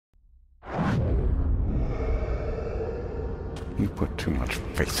You put too much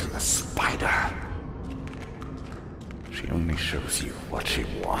faith in the spider. She only shows you what she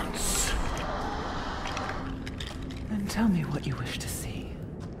wants. Then tell me what you wish to see.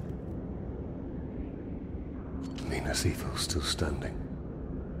 Minas Ithil still standing.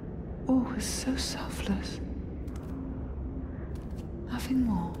 Oh, is so selfless. Nothing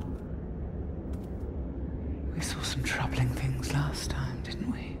more. We saw some troubling things last time,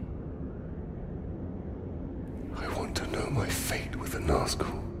 didn't we? I want to know my fate with the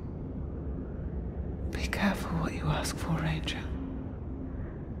Nazgul. Be careful what you ask for, Ranger.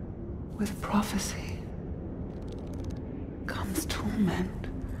 With prophecy comes torment.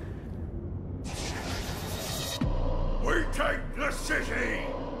 We take the city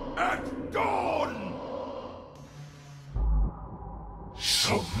at dawn!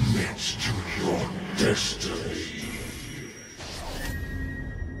 Submit to your destiny.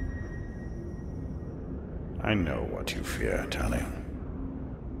 I know what you fear, Tali.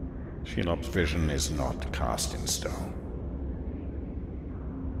 Shelob's vision is not cast in stone.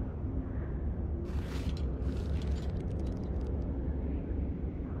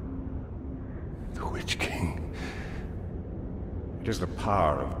 The Witch King. It is the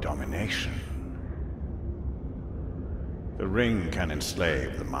power of domination. The ring can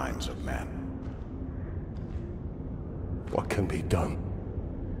enslave the minds of men. What can be done?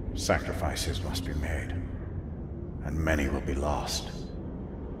 Sacrifices must be made, and many will be lost.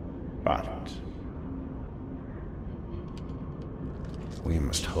 But we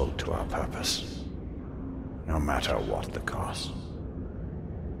must hold to our purpose, no matter what the cost.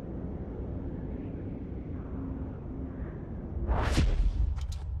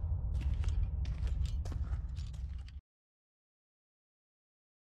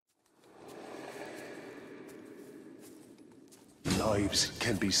 Lives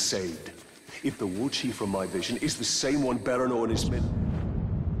can be saved. If the war chief from my vision is the same one Baranor and his men...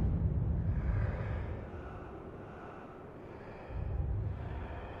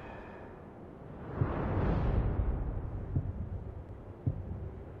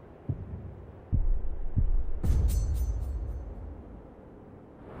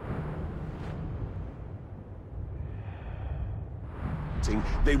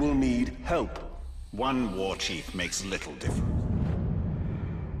 They will need help. One war chief makes little difference.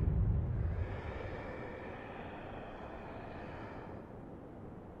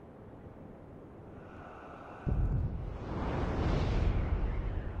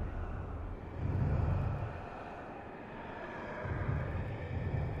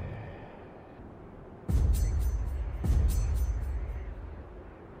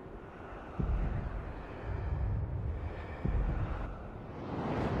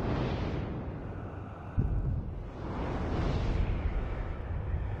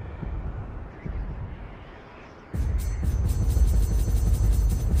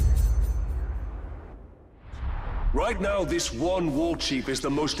 Right now, this one war chief is the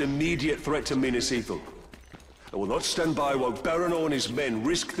most immediate threat to Minas Ithil. I will not stand by while Baranor and his men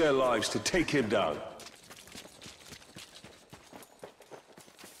risk their lives to take him down.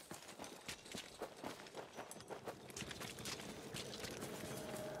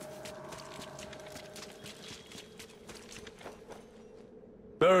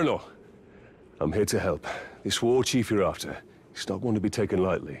 Baranor, I'm here to help. This war chief you're after, he's not one to be taken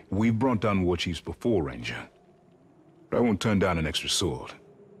lightly. We've brought down war chiefs before, Ranger. But I won't turn down an extra sword.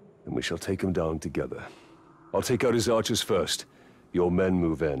 Then we shall take him down together. I'll take out his archers first. Your men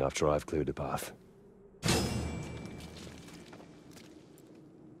move in after I've cleared the path.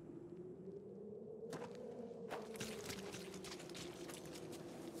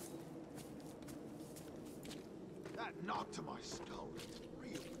 That knock to my skull is a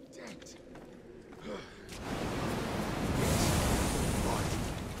real dent.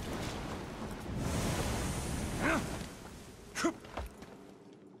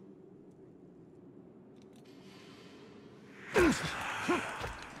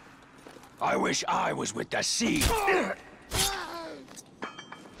 I wish I was with the sea. Did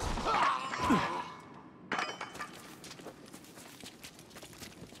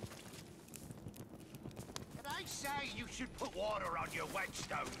I say you should put water on your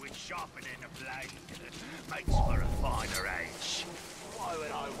whetstone with sharpening a blade? Makes for a finer edge. Why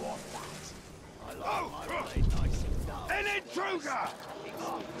would I want that? I like my blade nice and dull. An intruder!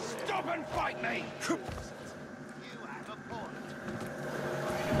 Stop and fight me! You have a point.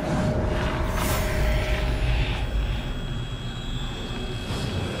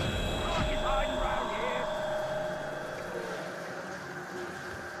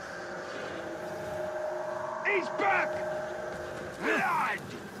 He's back! Blood!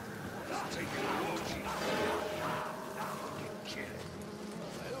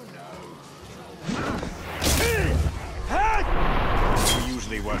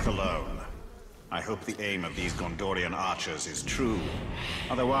 hope the aim of these Gondorian archers is true.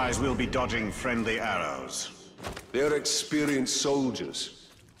 Otherwise, we'll be dodging friendly arrows. They're experienced soldiers.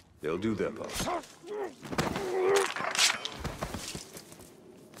 They'll do their part.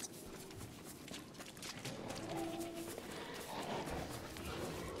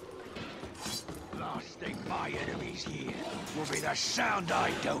 Last thing my enemies hear will be the sound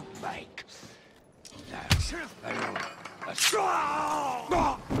I don't make.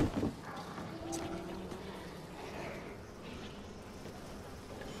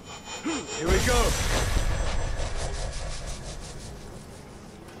 Here we go!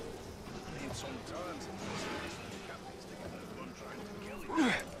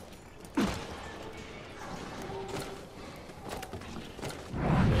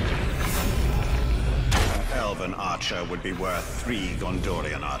 An elven archer would be worth 3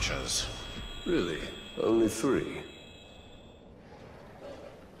 Gondorian archers. Really? Only 3?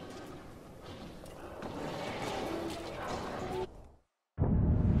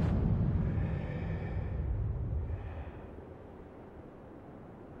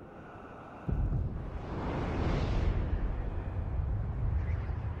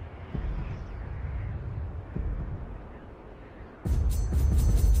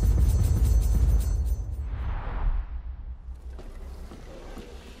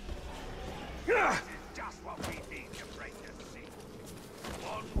 Just what we need to break the sea.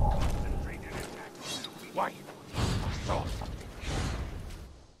 One concentrated attack. Wait. I saw something.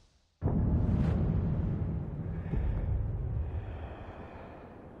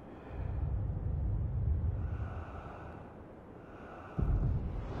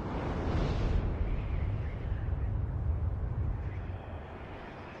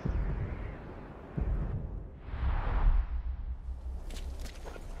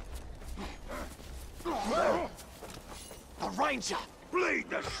 The Ranger! Bleed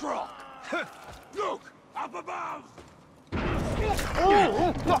the Shrok! Look! Up above!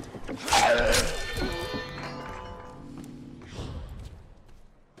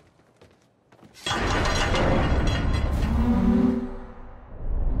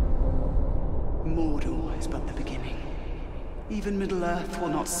 Mordor is but the beginning. Even Middle-earth will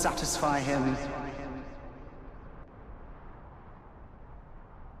not satisfy him.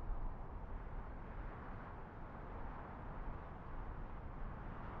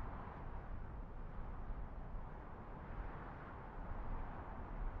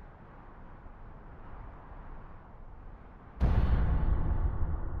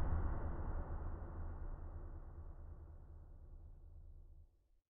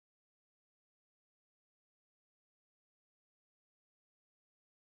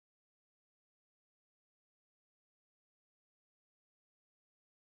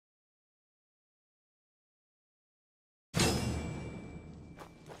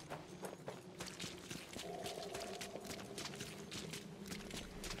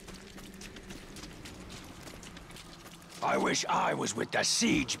 I wish I was with the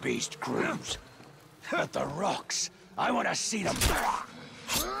Siege Beast crews. But the rocks, I want to see them. Taking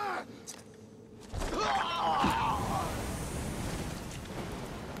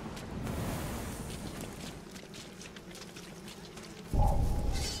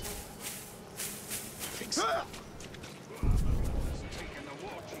the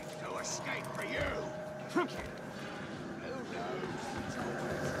war chief to escape for you.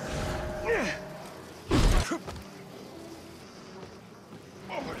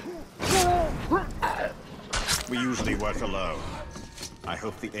 We usually work alone. I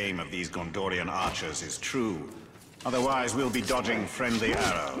hope the aim of these Gondorian archers is true. Otherwise, we'll be dodging friendly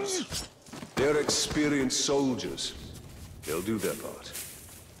arrows. They're experienced soldiers. They'll do their part.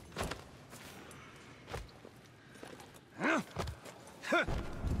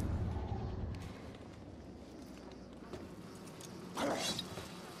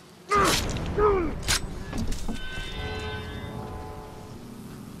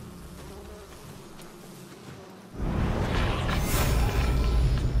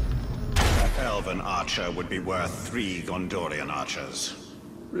 Elven archer would be worth 3 Gondorian archers.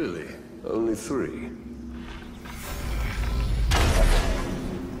 Really? Only 3?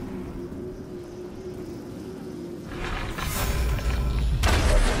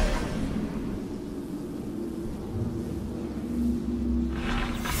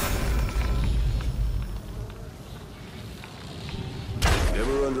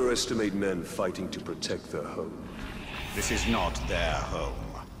 Never underestimate men fighting to protect their home. This is not their home.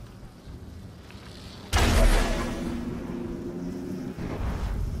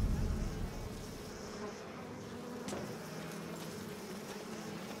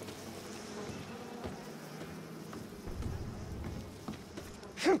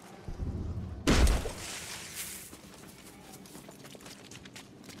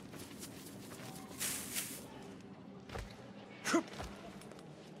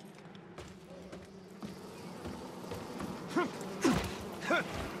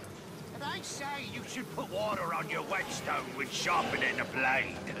 say you should put water on your whetstone when sharpening a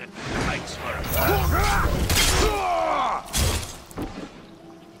blade. Makes for a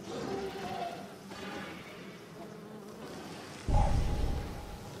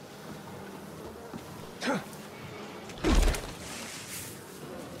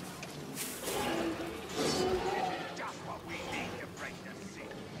just what we need to break the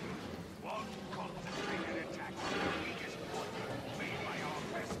seal. One concentrated attack on the weakest point, made by our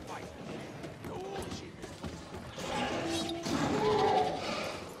best fighters. The warship.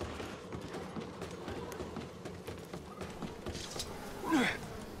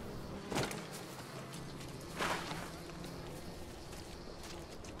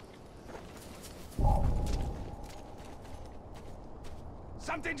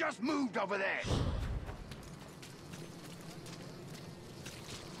 Something just moved over there.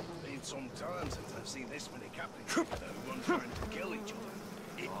 Been some time since I've seen this many captains. Everyone trying to kill each other.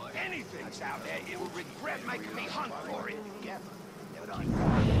 If anything's out there, it will regret making me hunt for it.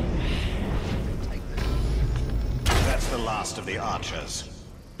 That's the last of the archers.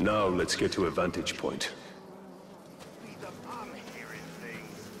 Now let's get to a vantage point. I'm hearing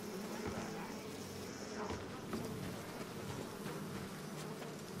things.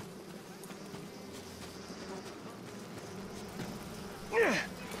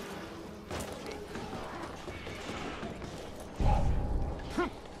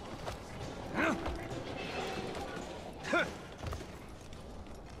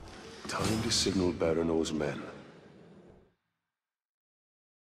 Time to signal Baranor's men.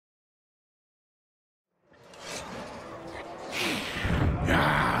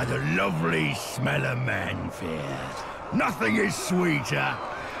 Ah, the lovely smell of Manfred. Nothing is sweeter.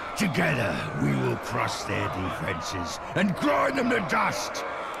 Together, we will crush their defenses and grind them to dust.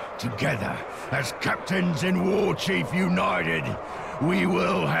 Together, as captains and war chief united, we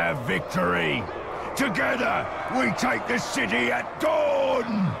will have victory. Together, we take the city at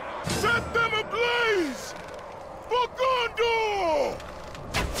dawn! Set them ablaze! For Gondor!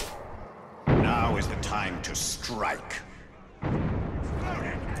 Now is the time to strike.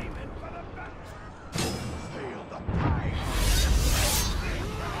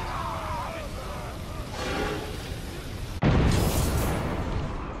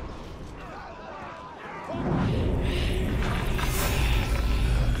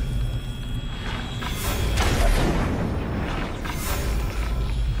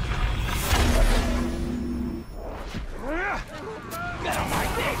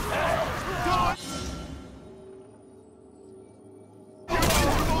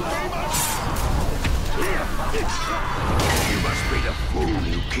 You must be the fool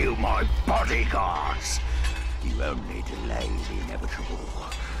who killed my bodyguards. You only delay the inevitable.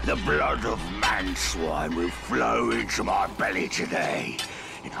 The blood of Manswine will flow into my belly today,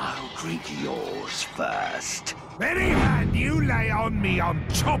 and I'll drink yours first. Any hand you lay on me, I'm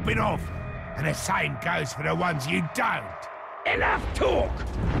chopping off. And the same goes for the ones you don't. Enough talk!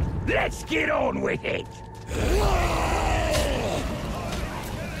 Let's get on with it!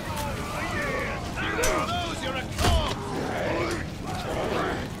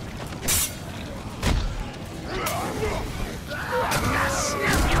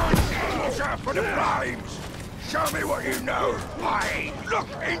 For the flames! Show me what you know! Pain! Look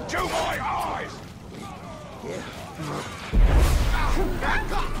into my eyes!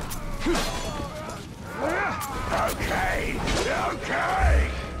 Okay! Okay!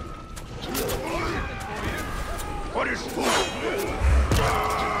 What is fool?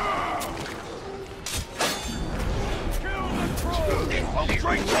 Kill the troll! I'll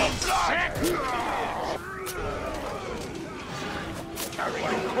drink your blood! Carry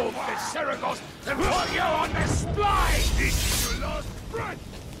your corpse to Seragos and put you on display! This is your last breath!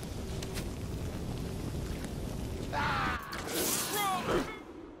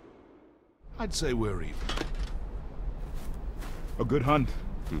 I'd say we're even. A good hunt.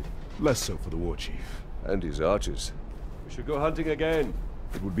 Less so for the war chief. And his archers. We should go hunting again.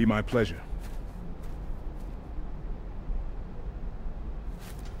 It would be my pleasure.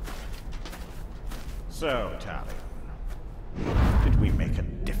 So, Talion, did we make a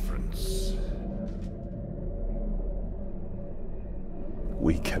difference?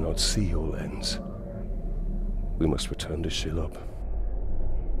 We cannot see your lens. We must return to Shelob.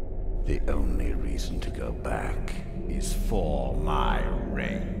 The only reason to go back is for my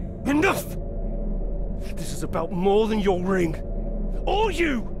ring. Enough! This is about more than your ring. Or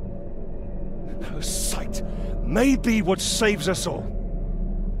you! Her sight may be what saves us all.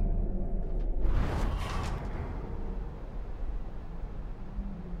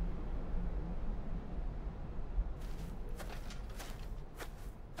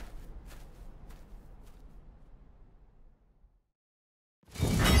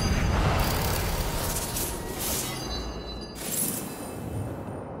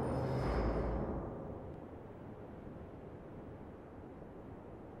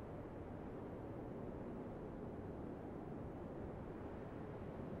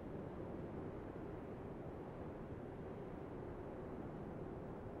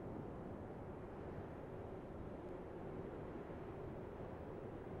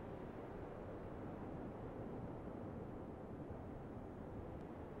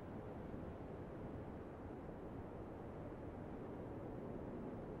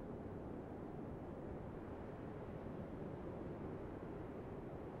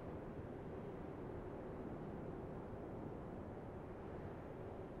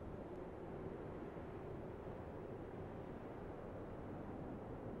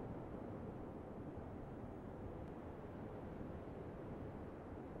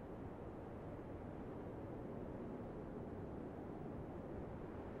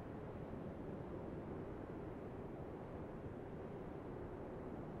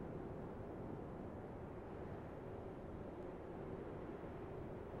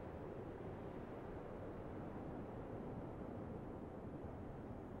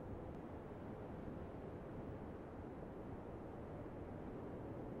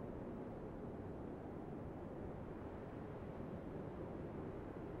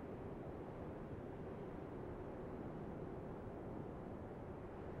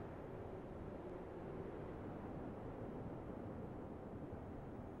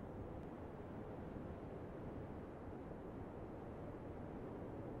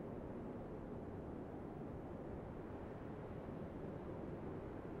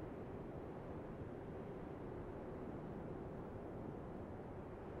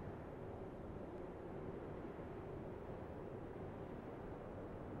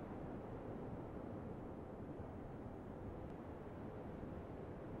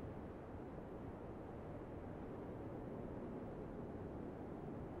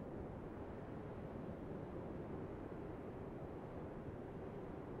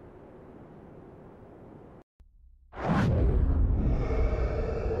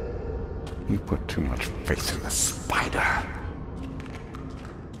 You put too much faith in the spider.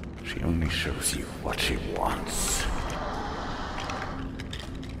 She only shows you what she wants.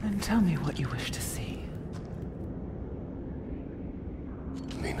 Then tell me what you wish to see.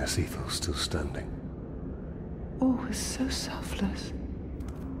 Minas Ithil still standing. Always so selfless.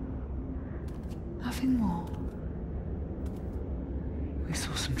 Nothing more. We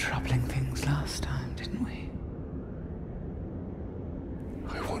saw some troubling things last time, didn't we?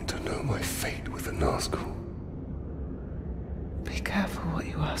 I want to know my fate with the Nazgul. Be careful what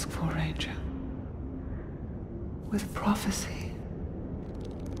you ask for, Ranger. With prophecy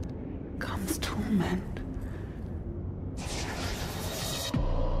comes torment.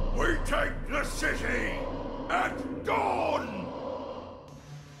 We take the city at dawn!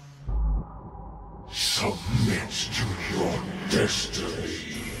 Submit to your destiny.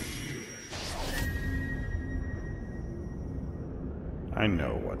 I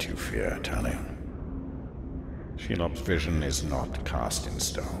know what you fear, Tali. Shelob's vision is not cast in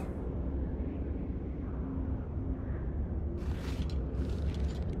stone.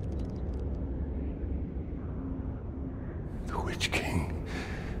 The Witch King.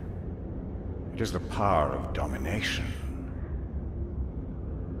 It is the power of domination.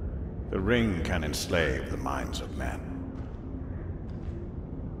 The ring can enslave the minds of men.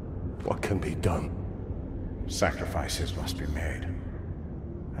 What can be done? Sacrifices must be made,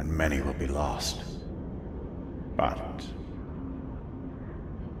 and many will be lost. But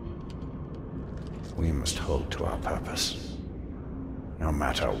we must hold to our purpose, no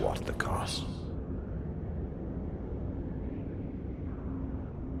matter what the cost.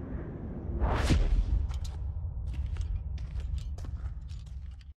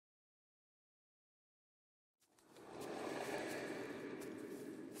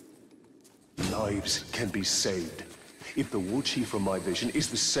 Lives can be saved. If the war chief from my vision is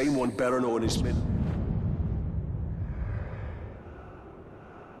the same one Baranor and his men...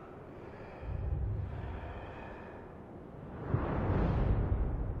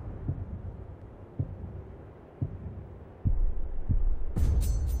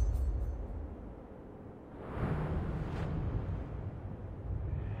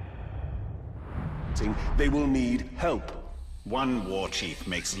 They will need help. One war chief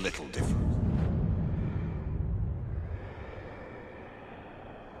makes little difference.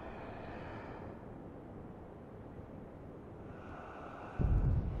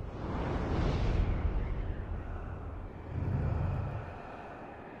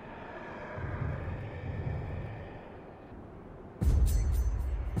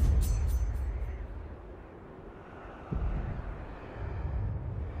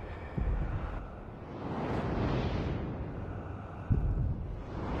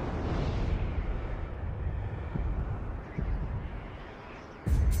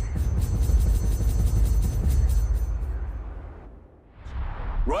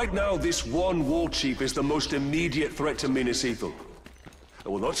 Right now, this one war chief is the most immediate threat to Minas Ithil. I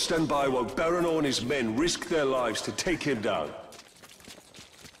will not stand by while Baranor and his men risk their lives to take him down.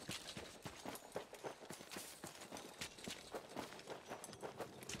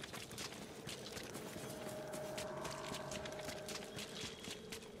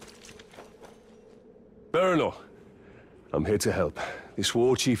 Baranor, I'm here to help. This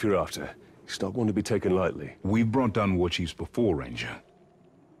war chief you're after, he's not one to be taken lightly. We've brought down war chiefs before, Ranger.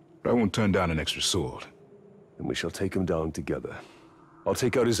 But I won't turn down an extra sword. Then we shall take him down together. I'll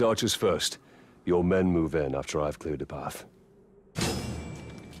take out his archers first. Your men move in after I've cleared a path.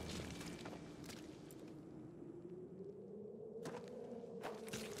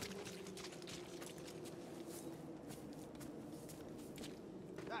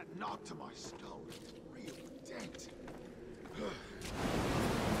 That knock to my stone. Real dent.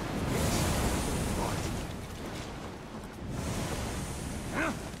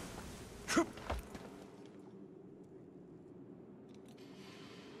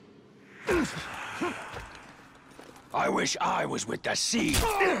 I wish I was with the sea. Did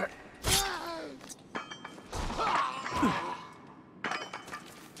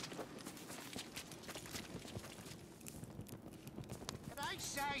I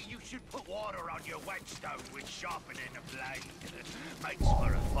say you should put water on your whetstone with sharpening a blade? Makes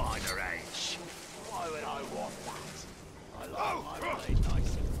for a finer edge. Why would I want that? I like my blade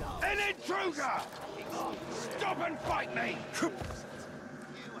nice and dull. An intruder! Stop and fight me! You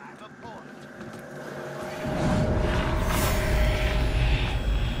have a point.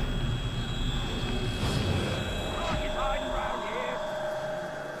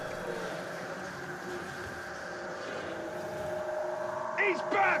 He's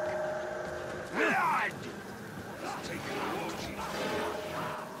back! Blood!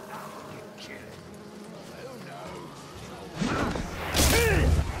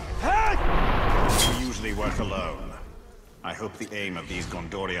 alone. I hope the aim of these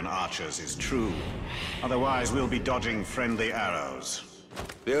Gondorian archers is true. Otherwise, we'll be dodging friendly arrows.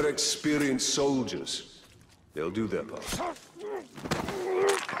 They're experienced soldiers. They'll do their part.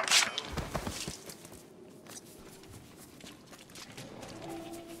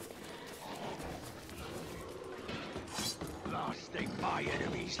 Last thing my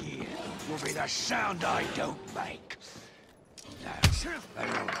enemies hear will be the sound I don't make.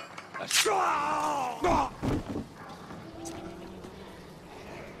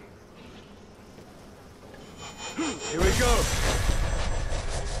 Here we go.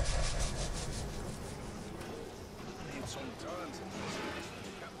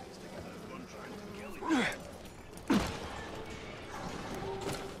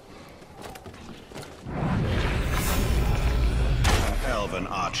 Elven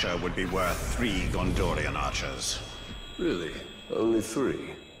archer would be worth 3 Gondorian archers. Really? Only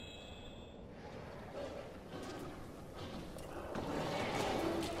 3?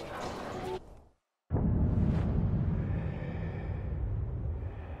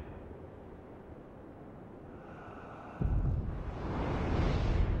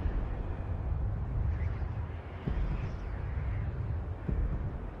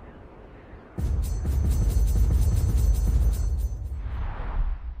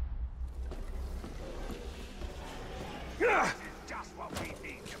 Just what we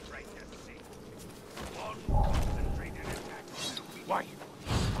need to break the sea. One concentrated attack. Wait,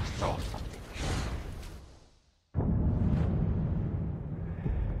 I saw something.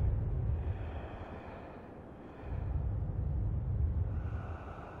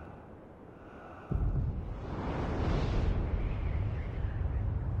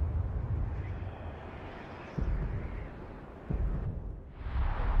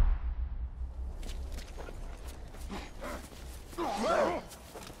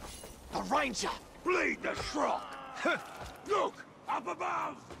 The Ranger! Bleed the Shrok! Look! Up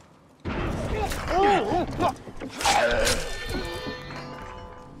above!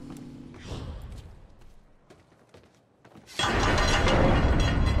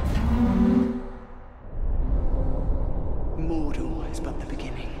 Mordor is but the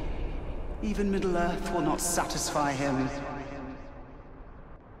beginning. Even Middle-earth will not satisfy him.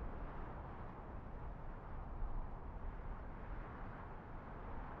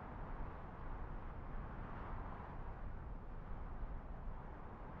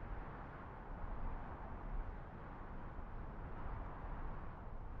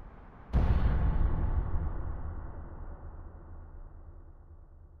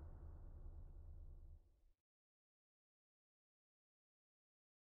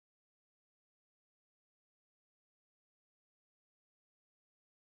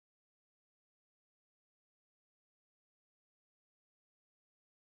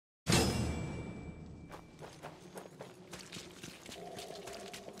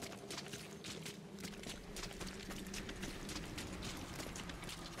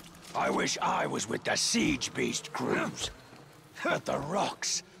 I wish I was with the Siege Beast crews. But the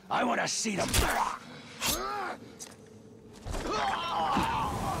rocks, I want to see them.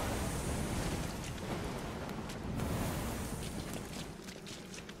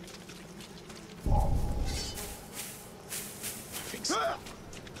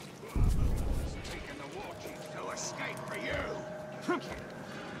 Taking the war chief to escape for you.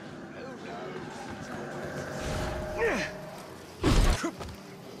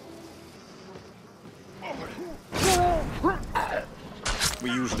 We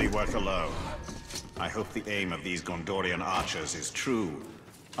usually work alone. I hope the aim of these Gondorian archers is true.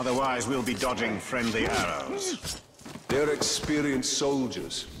 Otherwise, we'll be dodging friendly arrows. They're experienced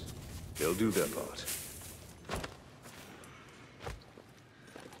soldiers. They'll do their part.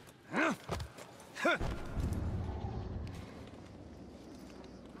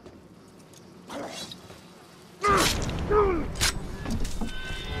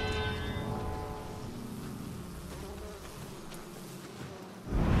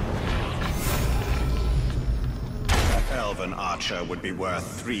 Elven archer would be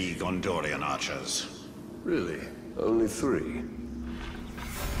worth 3 Gondorian archers. Really? Only 3?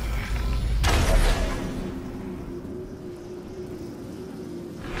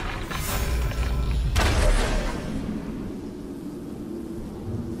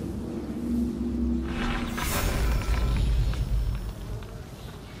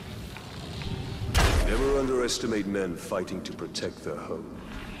 Never underestimate men fighting to protect their home.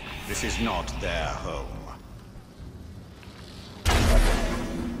 This is not their home.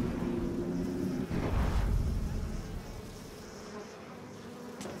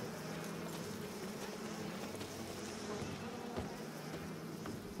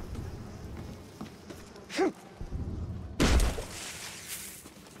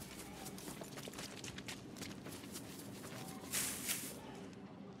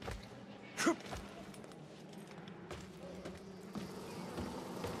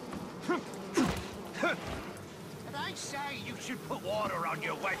 say you should put water on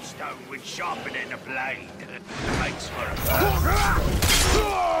your whetstone when sharpening a blade. Makes for a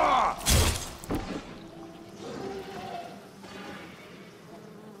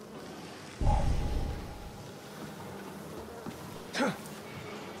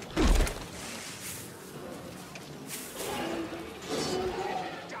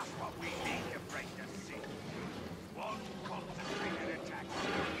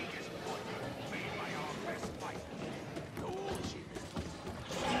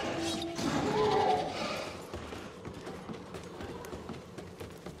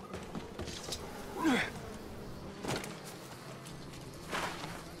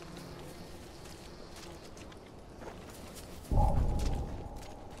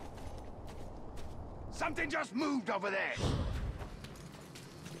Something just moved over there!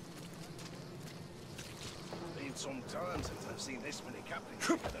 Been some time since I've seen this many captains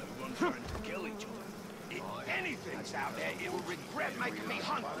who run trying to kill each other. If anything's out there, it will regret making me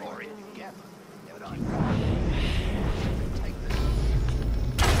hunt for it.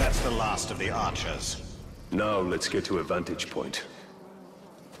 That's the last of the archers. Now let's get to a vantage point.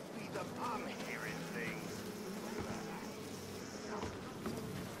 I'm hearing things.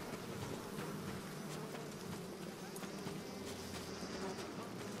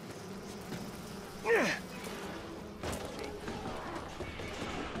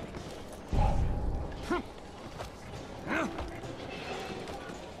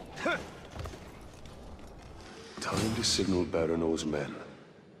 Time to signal Baran's men.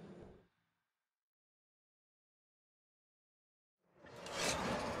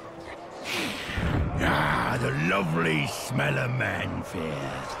 Ah, the lovely smell of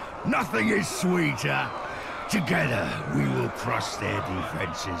Manfair. Nothing is sweeter. Together, we will crush their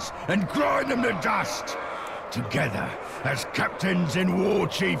defenses and grind them to dust. Together, as captains and war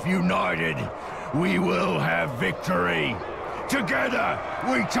chief united, we will have victory. Together,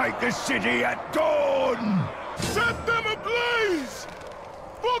 we take the city at dawn! Set them ablaze!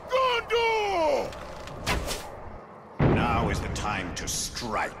 For Gondor! Now is the time to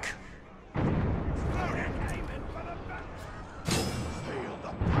strike.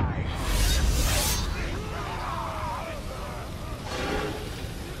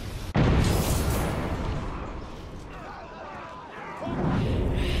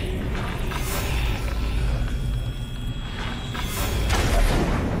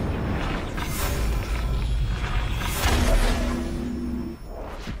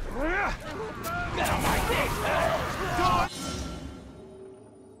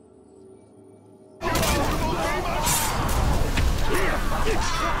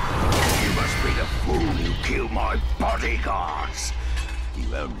 You must be the fool who killed my bodyguards.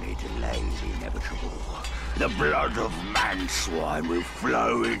 You only delay the inevitable. The blood of Manswine will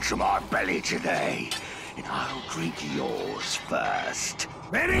flow into my belly today, and I'll drink yours first.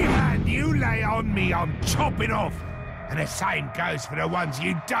 Any hand you lay on me, I'm chopping off. And the same goes for the ones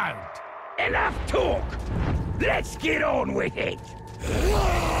you don't. Enough talk! Let's get on with it!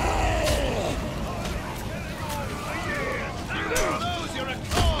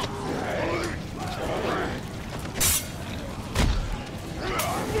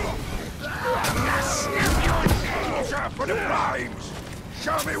 For the flames!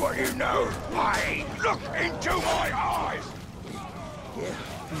 Show me what you know! Pain! Look into my eyes!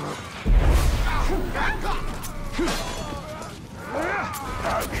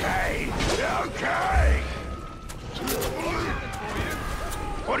 Okay, okay!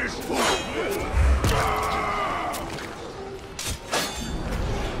 What is...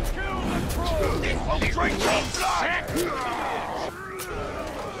 Drink your blood!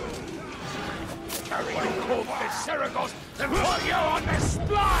 Carry your corpse to Seragos and put you on the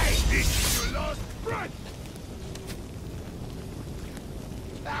spline! This is your last breath!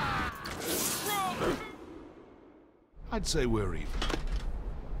 I'd say we're even.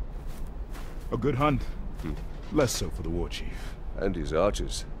 A good hunt? Less so for the war chief. And his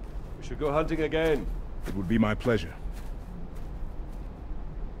archers. We should go hunting again. It would be my pleasure.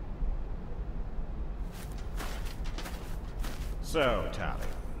 So, Talion,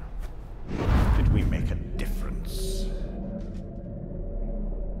 did we make a difference?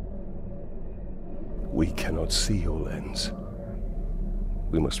 We cannot see all ends.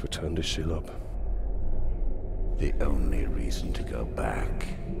 We must return to Shelob. The only reason to go back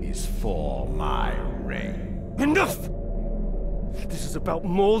is for my ring. Enough! This is about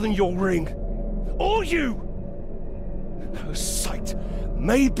more than your ring. Or you! Her sight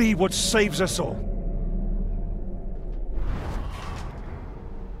may be what saves us all.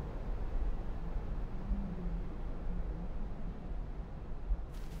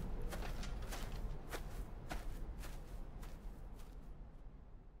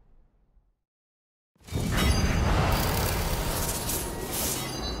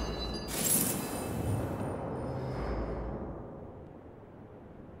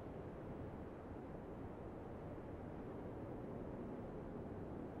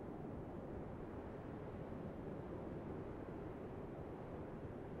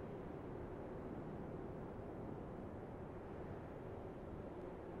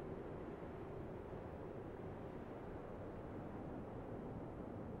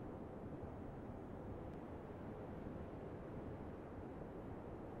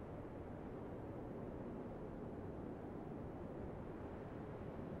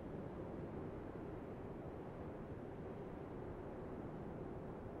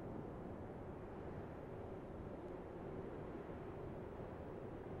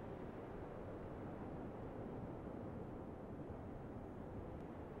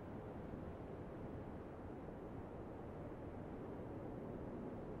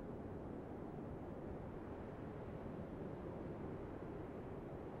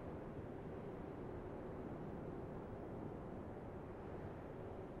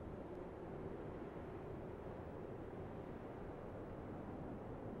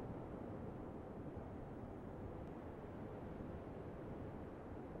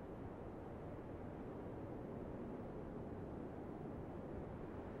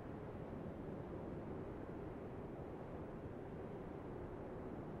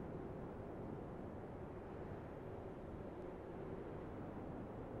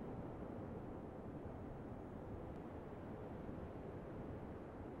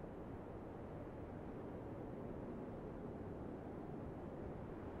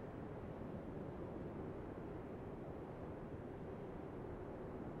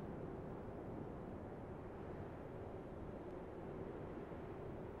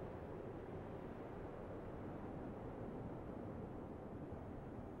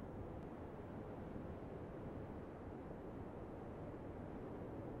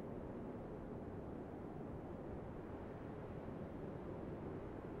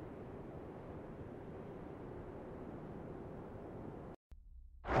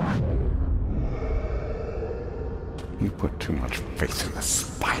 You put too much faith in the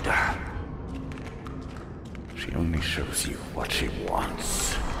spider. She only shows you what she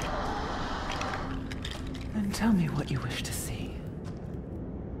wants. Then tell me what you wish to see.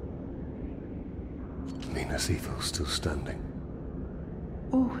 Minas Ethel still standing.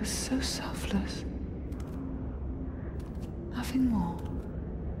 All is so selfless. Nothing more.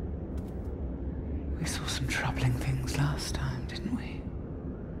 We saw some troubling things last time, didn't we?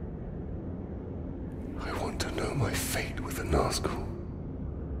 I want to know my fate with the Nazgul.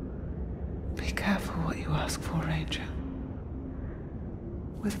 Be careful what you ask for, Ranger.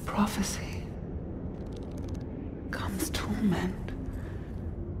 With prophecy comes torment.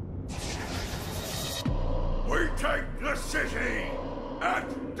 We take the city at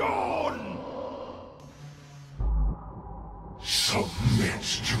dawn! Submit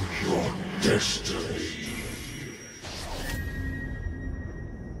to your destiny.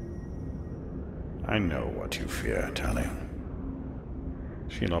 I know what you fear, Tali.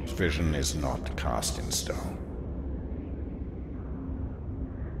 Shelob's vision is not cast in stone.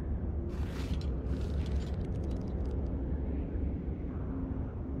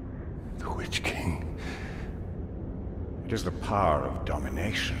 The Witch King. It is the power of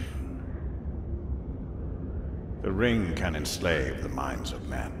domination. The ring can enslave the minds of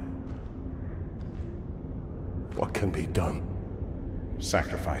men. What can be done?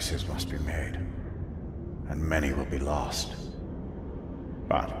 Sacrifices must be made, and many will be lost.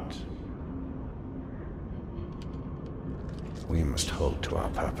 But we must hold to our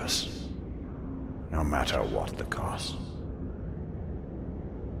purpose, no matter what the cost.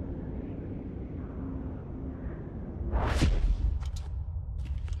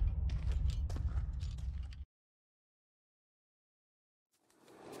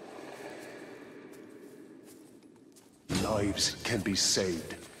 Lives can be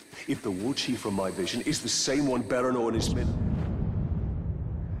saved if the war chief from my vision is the same one Baranor and his men.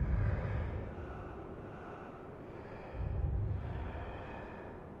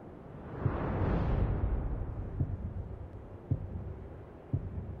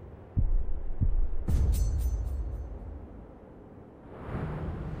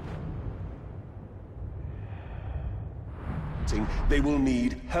 They will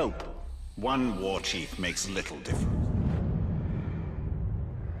need help. One war chief makes little difference.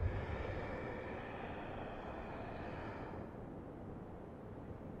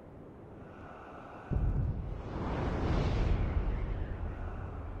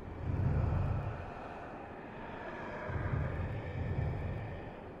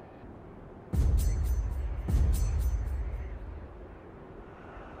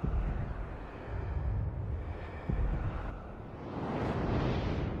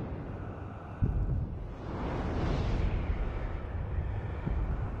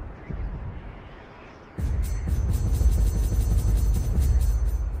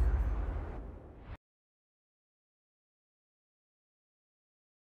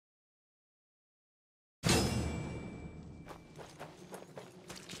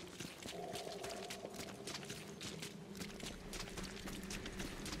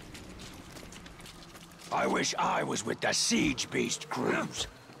 I wish I was with the Siege Beast crews.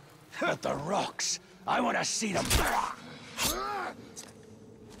 But the rocks, I want to see them. Taking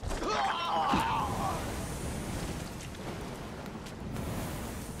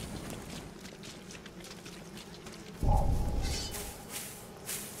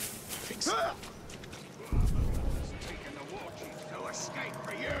the war chief to escape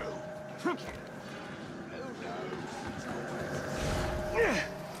for you.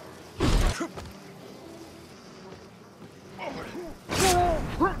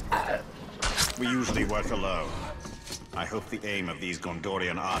 We usually work alone. I hope the aim of these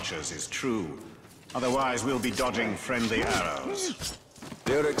Gondorian archers is true. Otherwise, we'll be dodging friendly arrows.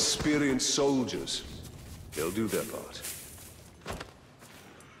 They're experienced soldiers. They'll do their part.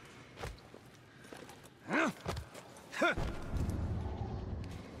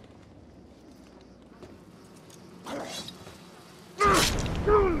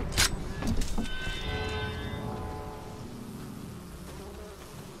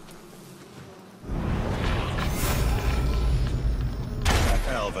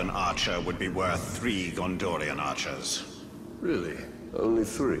 Elven archer would be worth 3 Gondorian archers. Really? Only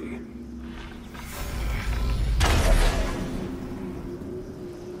 3?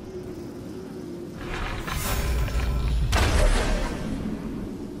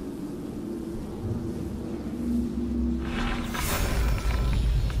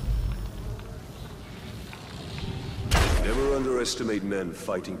 Never underestimate men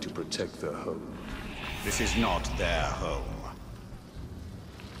fighting to protect their home. This is not their home.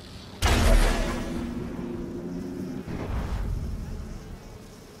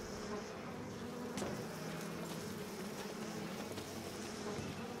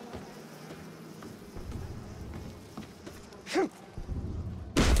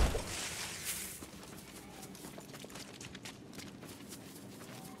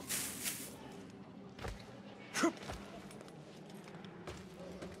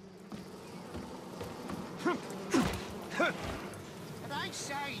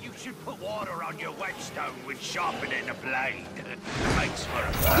 say you should put water on your whetstone when sharpening a blade. Makes for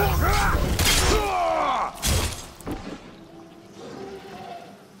a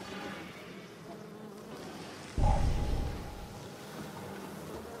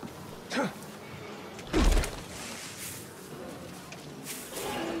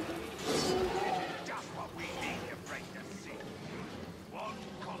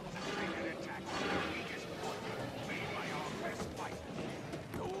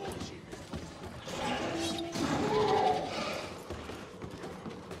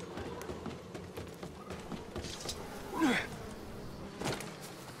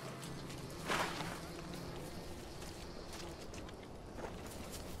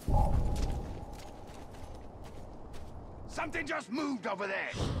Something just moved over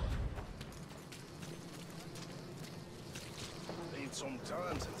there! Been some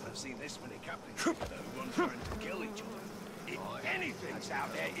time since I've seen this many captains who run trying to kill each other. If anything's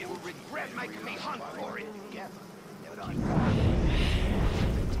out there, it will regret making me hunt for it.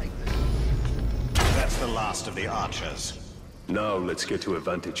 That's the last of the archers. Now let's get to a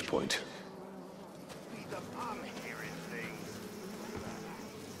vantage point. I'm hearing things.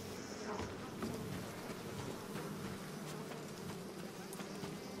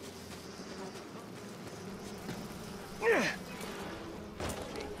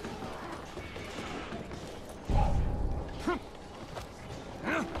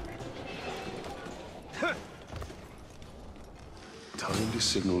 Time to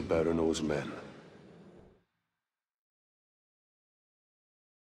signal Baran's men.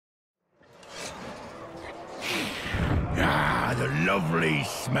 Ah, the lovely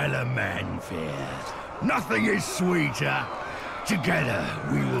smell of Manfred. Nothing is sweeter. Together,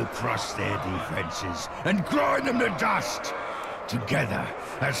 we will crush their defenses and grind them to dust. Together,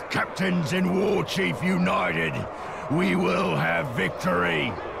 as captains and war chief united, we will have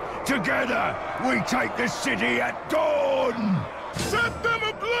victory. Together, we take the city at dawn! Set them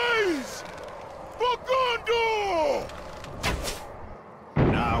ablaze! For Gondor!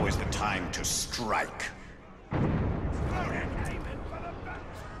 Now is the time to strike.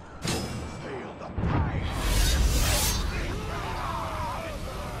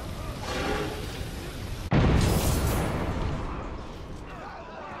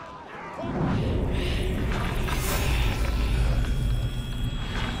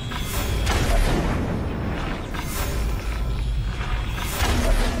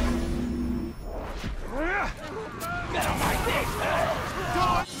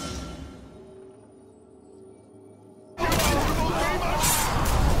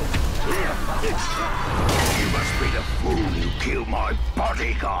 You must be the fool who killed my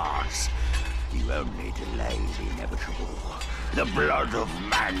bodyguards. You only delay the inevitable. The blood of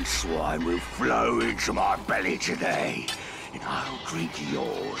man-swine will flow into my belly today, and I'll drink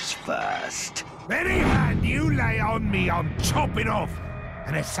yours first. Any hand you lay on me, I'm chopping off.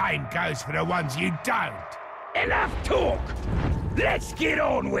 And the same goes for the ones you don't. Enough talk! Let's get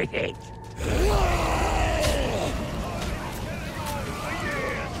on with it!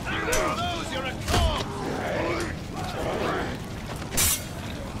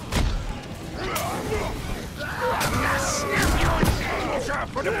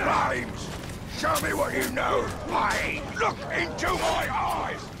 For the flames! Show me what you know! Pain! Look into my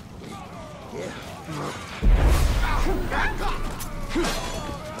eyes!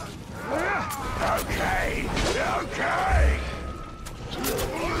 Okay! Okay!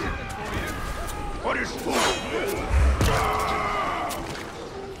 What is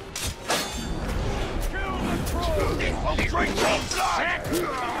drink your blood!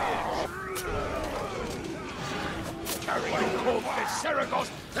 Carry your corpse to Seragos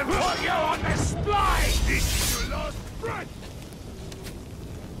and put you on display! This is your last breath!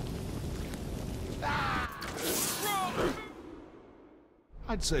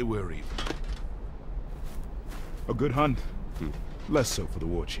 I'd say we're even. A good hunt. Less so for the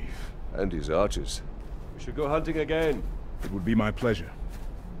war chief. And his archers. We should go hunting again. It would be my pleasure.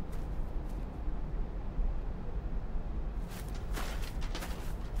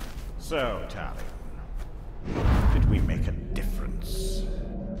 So, Talion, did we make a difference?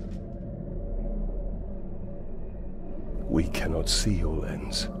 We cannot see your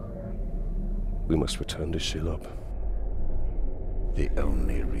lens. We must return to Shelob. The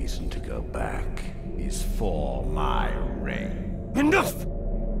only reason to go back is for my ring. Enough!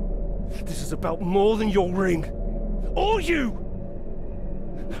 This is about more than your ring. Or you!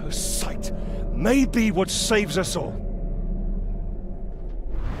 Her sight may be what saves us all.